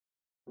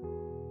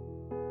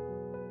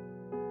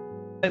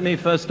Let me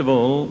first of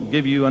all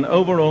give you an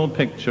overall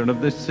picture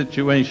of this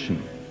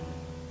situation.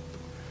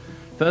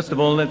 First of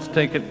all, let's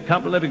take a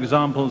couple of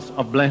examples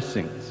of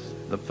blessings.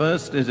 The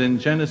first is in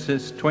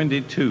Genesis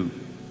 22,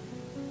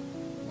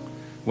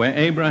 where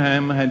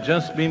Abraham had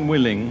just been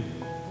willing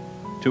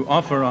to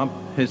offer up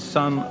his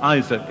son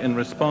Isaac in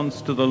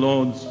response to the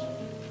Lord's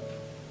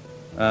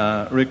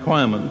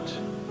requirement.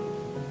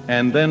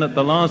 And then at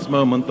the last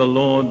moment, the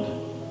Lord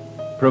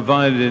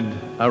provided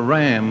a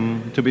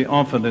ram to be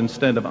offered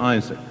instead of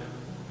Isaac.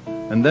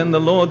 And then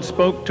the Lord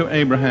spoke to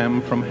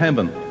Abraham from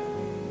heaven.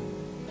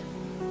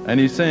 And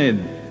he said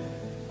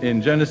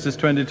in Genesis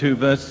 22,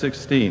 verse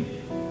 16,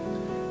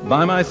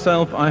 "By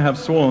myself I have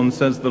sworn,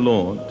 says the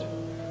Lord,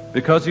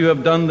 because you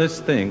have done this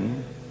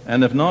thing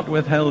and have not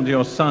withheld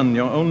your son,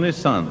 your only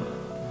son.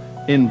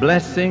 In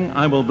blessing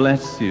I will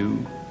bless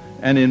you,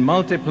 and in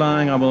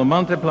multiplying I will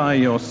multiply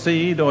your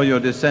seed or your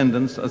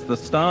descendants as the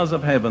stars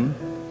of heaven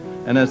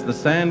and as the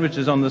sand which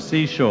is on the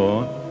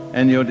seashore,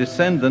 and your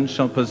descendants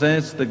shall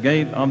possess the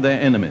gate of their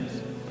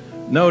enemies."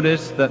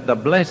 Notice that the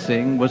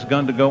blessing was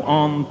going to go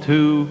on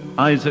to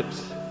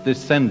Isaac's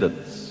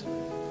descendants.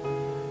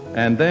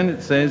 And then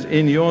it says,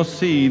 "In your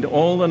seed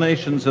all the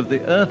nations of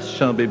the earth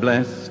shall be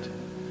blessed,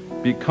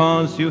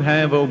 because you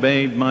have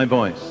obeyed my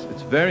voice."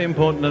 It's very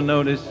important to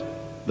notice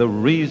the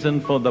reason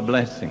for the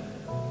blessing.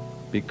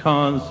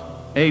 Because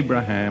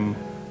Abraham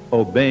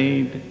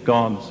obeyed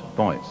God's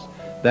voice.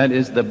 That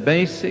is the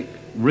basic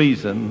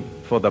reason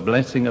for the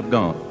blessing of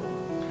God.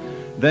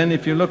 Then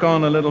if you look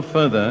on a little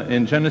further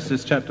in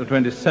Genesis chapter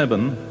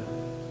 27,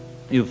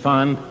 you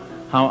find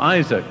how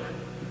Isaac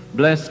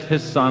blessed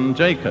his son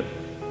Jacob.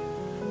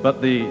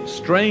 But the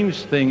strange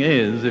thing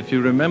is, if you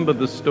remember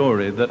the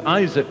story, that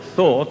Isaac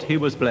thought he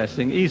was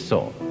blessing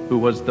Esau, who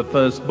was the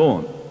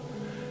firstborn.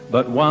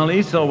 But while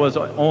Esau was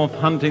off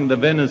hunting the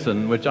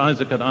venison which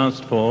Isaac had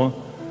asked for,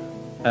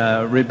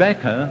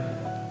 Rebekah,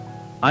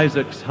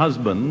 Isaac's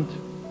husband,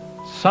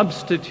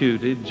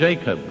 substituted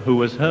Jacob, who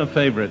was her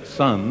favorite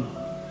son,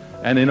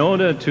 and in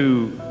order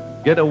to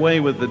get away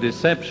with the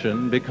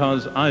deception,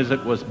 because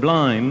Isaac was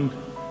blind,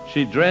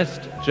 she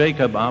dressed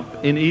Jacob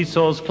up in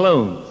Esau's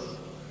clothes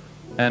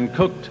and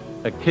cooked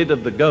a kid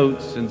of the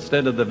goats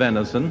instead of the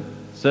venison,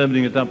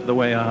 serving it up the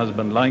way her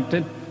husband liked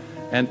it,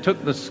 and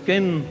took the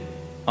skin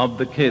of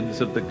the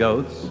kids of the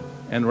goats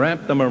and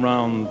wrapped them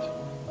around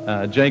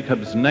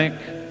Jacob's neck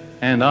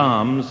and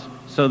arms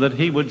so that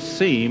he would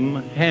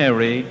seem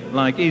hairy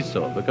like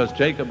Esau, because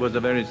Jacob was a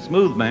very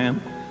smooth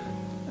man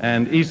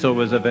and Esau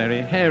was a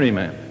very hairy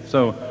man.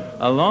 So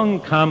along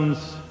comes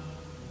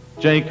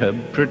Jacob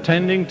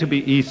pretending to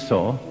be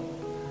Esau,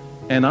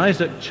 and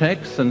Isaac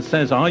checks and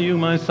says, "Are you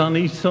my son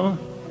Esau?"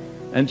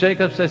 And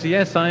Jacob says,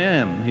 "Yes, I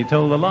am." He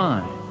told a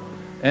lie.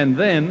 And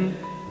then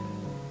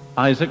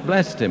Isaac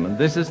blessed him, and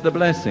this is the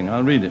blessing.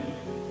 I'll read it.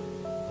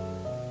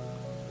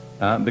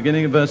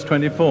 Beginning of verse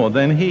 24.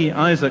 "Then he,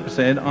 Isaac,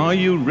 said, 'Are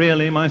you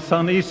really my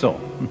son Esau?'"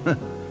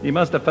 He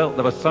must have felt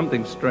there was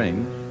something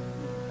strange.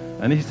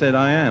 And he said,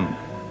 "I am."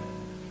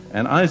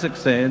 And Isaac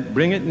said,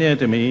 "Bring it near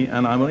to me,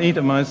 and I will eat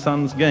of my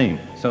son's game,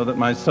 so that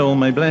my soul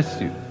may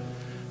bless you."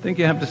 I think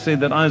you have to see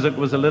that Isaac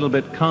was a little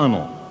bit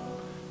carnal.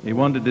 He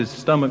wanted his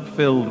stomach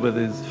filled with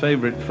his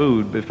favorite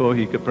food before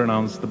he could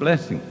pronounce the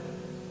blessing.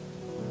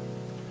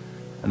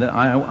 And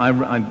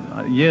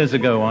then years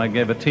ago, I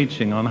gave a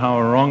teaching on how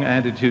a wrong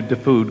attitude to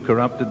food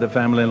corrupted the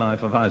family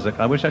life of Isaac.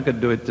 I wish I could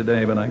do it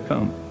today, but I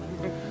can't.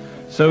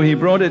 So he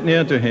brought it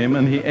near to him,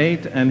 and he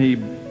ate, and he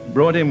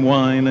brought him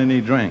wine, and he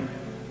drank.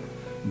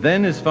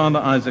 Then his father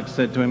Isaac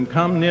said to him,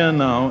 "Come near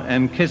now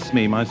and kiss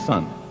me, my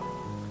son."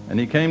 And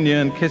he came near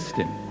and kissed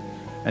him.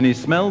 And he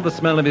smelled the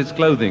smell of his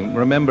clothing.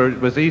 Remember,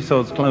 it was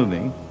Esau's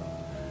clothing.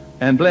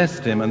 And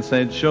blessed him and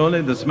said,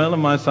 "Surely the smell of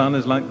my son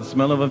is like the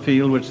smell of a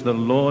field which the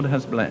Lord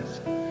has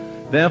blessed.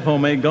 Therefore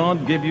may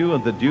God give you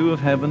of the dew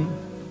of heaven,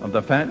 of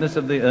the fatness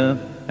of the earth,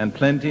 and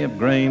plenty of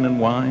grain and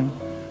wine.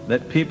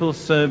 Let people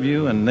serve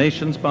you and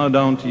nations bow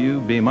down to you.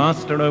 Be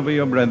master over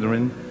your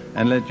brethren,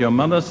 and let your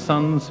mother's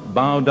sons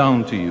bow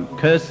down to you.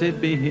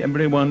 Cursed be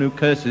everyone who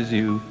curses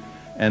you,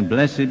 and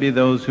blessed be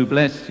those who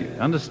bless you."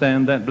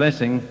 Understand that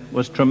blessing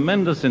was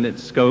tremendous in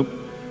its scope,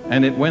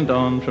 and it went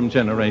on from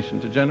generation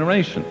to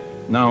generation.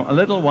 Now, a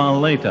little while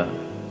later,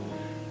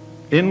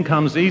 in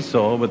comes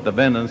Esau with the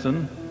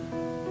venison,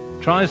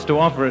 tries to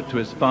offer it to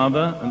his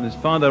father, and his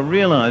father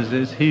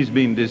realizes he's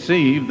been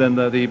deceived and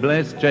that he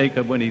blessed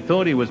Jacob when he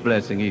thought he was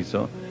blessing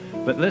Esau.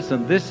 But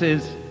listen, this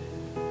is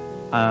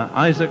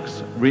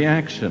Isaac's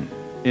reaction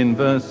in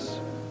verse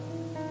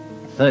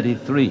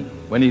 33,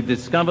 when he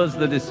discovers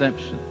the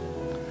deception.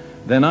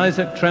 "Then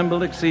Isaac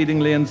trembled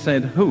exceedingly and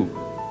said, 'Who?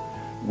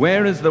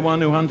 Where is the one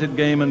who hunted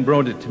game and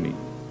brought it to me?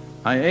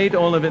 I ate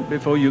all of it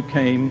before you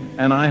came,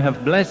 and I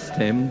have blessed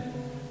him,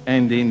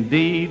 and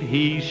indeed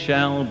he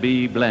shall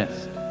be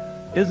blessed.'"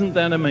 Isn't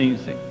that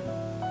amazing?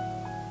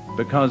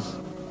 Because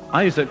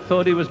Isaac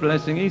thought he was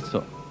blessing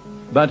Esau,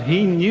 but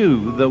he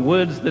knew the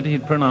words that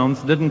he'd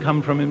pronounced didn't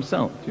come from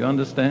himself. You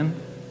understand?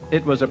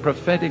 It was a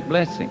prophetic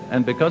blessing,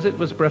 and because it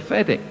was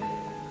prophetic,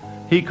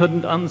 he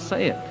couldn't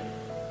unsay it.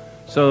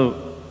 So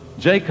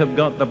Jacob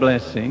got the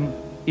blessing,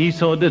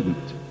 Esau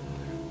didn't.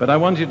 But I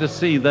want you to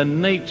see the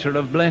nature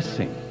of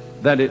blessing,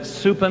 that it's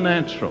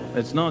supernatural.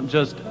 It's not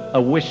just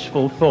a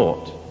wishful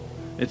thought.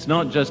 It's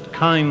not just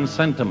kind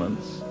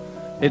sentiments.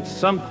 It's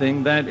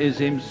something that is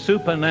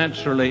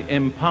supernaturally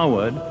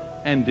empowered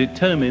and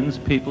determines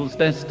people's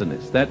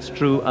destinies. That's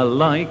true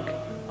alike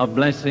of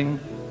blessing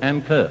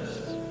and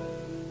curse.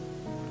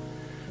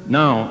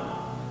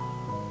 Now,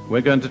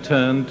 we're going to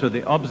turn to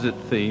the opposite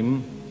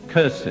theme,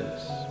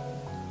 curses.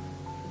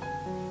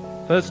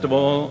 First of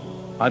all,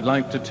 I'd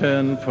like to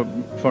turn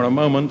for a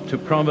moment to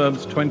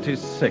Proverbs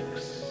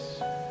 26,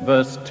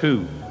 verse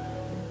 2.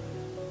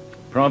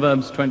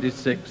 Proverbs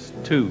 26,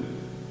 2.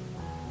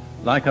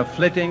 Like a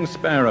flitting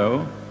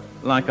sparrow,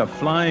 like a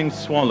flying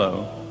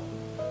swallow,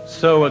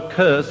 so a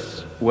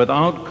curse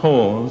without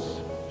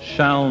cause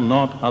shall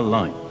not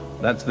alight.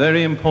 That's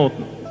very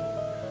important.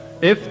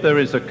 If there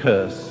is a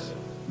curse,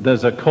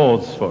 there's a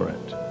cause for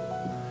it.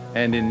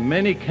 And in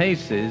many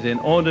cases, in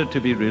order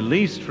to be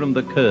released from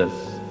the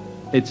curse,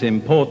 it's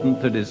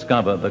important to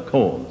discover the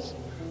cause.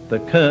 The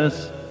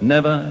curse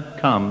never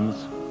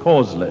comes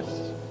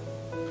causeless.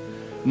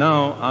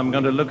 Now, I'm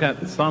going to look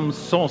at some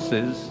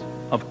sources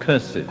of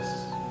curses,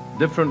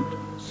 different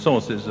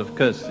sources of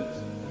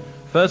curses.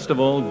 First of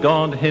all,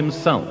 God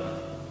himself.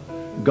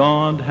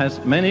 God has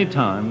many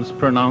times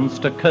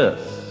pronounced a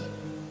curse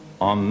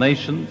on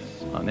nations,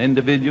 on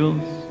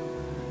individuals.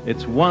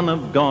 It's one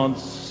of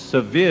God's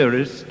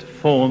severest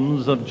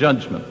forms of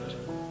judgment.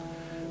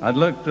 I'd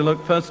like to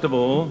look first of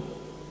all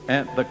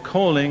at the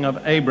calling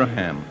of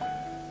Abraham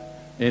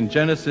in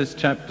Genesis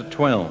chapter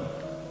 12.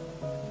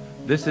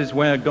 This is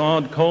where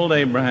God called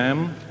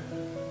Abraham,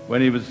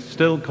 when he was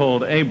still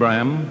called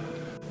Abram,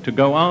 to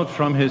go out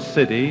from his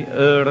city,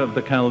 Ur of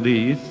the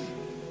Chaldees,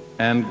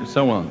 and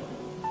so on.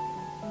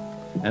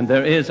 And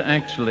there is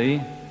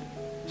actually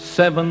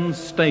 7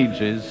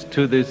 stages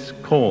to this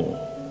call.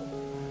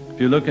 If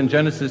you look in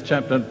Genesis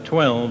chapter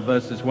 12,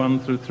 verses 1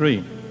 through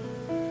 3.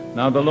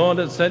 Now the Lord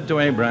had said to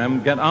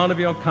Abraham, get out of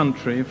your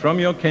country, from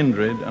your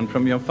kindred, and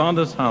from your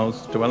father's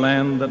house to a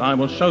land that I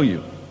will show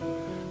you.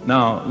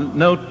 Now,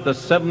 note the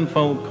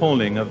 7-fold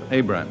calling of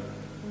Abraham.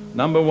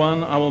 Number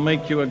 1, I will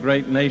make you a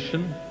great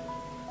nation.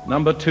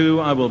 Number 2,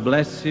 I will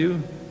bless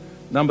you.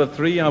 Number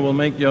 3, I will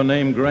make your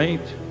name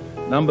great.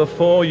 Number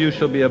 4, you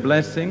shall be a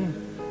blessing.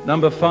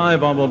 Number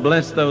 5, I will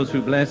bless those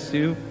who bless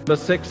you. Number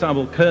 6, I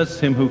will curse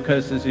him who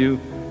curses you.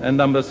 And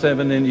number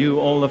 7, in you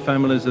all the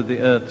families of the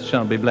earth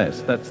shall be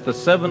blessed. That's the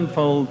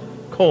 7-fold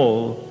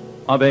call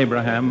of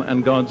Abraham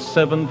and God's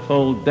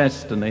 7-fold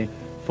destiny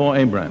for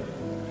Abraham.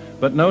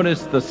 But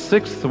notice the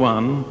 6th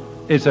one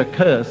is a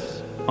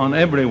curse on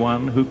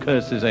everyone who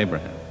curses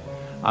Abraham.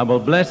 I will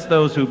bless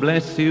those who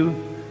bless you,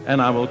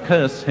 and I will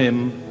curse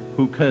him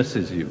who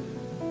curses you.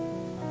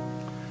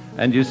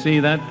 And you see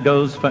that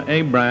goes for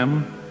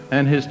Abraham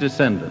and his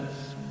descendants,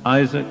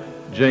 Isaac,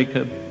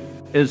 Jacob,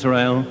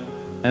 Israel,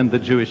 and the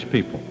Jewish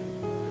people.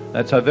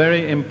 That's a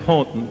very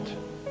important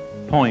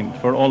point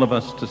for all of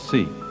us to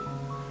see.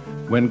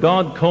 When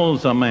God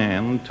calls a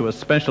man to a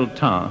special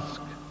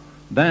task,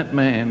 that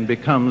man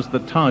becomes the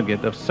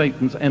target of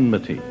Satan's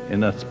enmity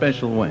in a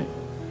special way.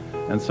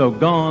 And so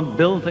God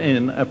built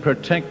in a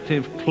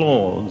protective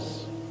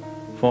clause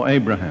for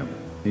Abraham.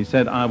 He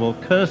said, I will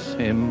curse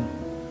him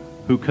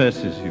who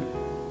curses you.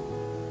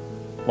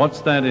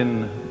 What's that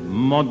in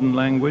modern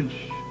language?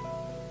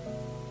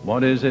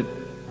 What is it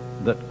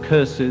that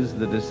curses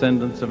the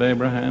descendants of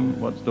Abraham?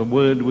 What's the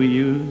word we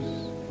use?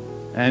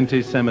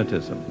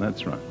 Anti-Semitism,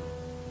 that's right.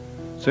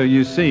 So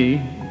you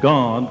see,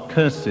 God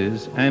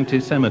curses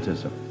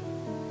anti-Semitism.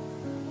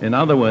 In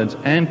other words,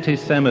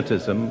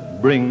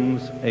 anti-Semitism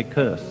brings a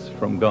curse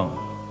from God.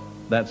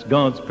 That's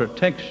God's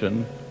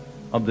protection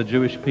of the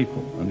Jewish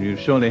people, and you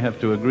surely have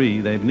to agree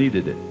they've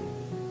needed it.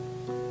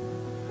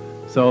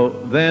 So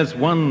there's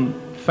one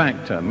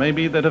factor,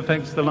 maybe that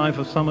affects the life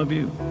of some of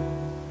you.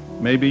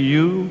 Maybe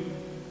you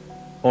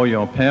or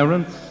your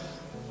parents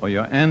or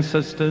your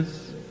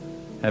ancestors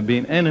have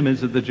been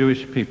enemies of the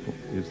Jewish people.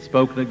 You've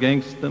spoken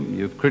against them,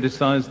 you've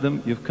criticized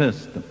them, you've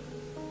cursed them.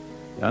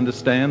 You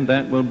understand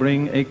that will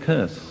bring a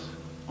curse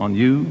on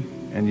you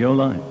and your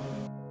life.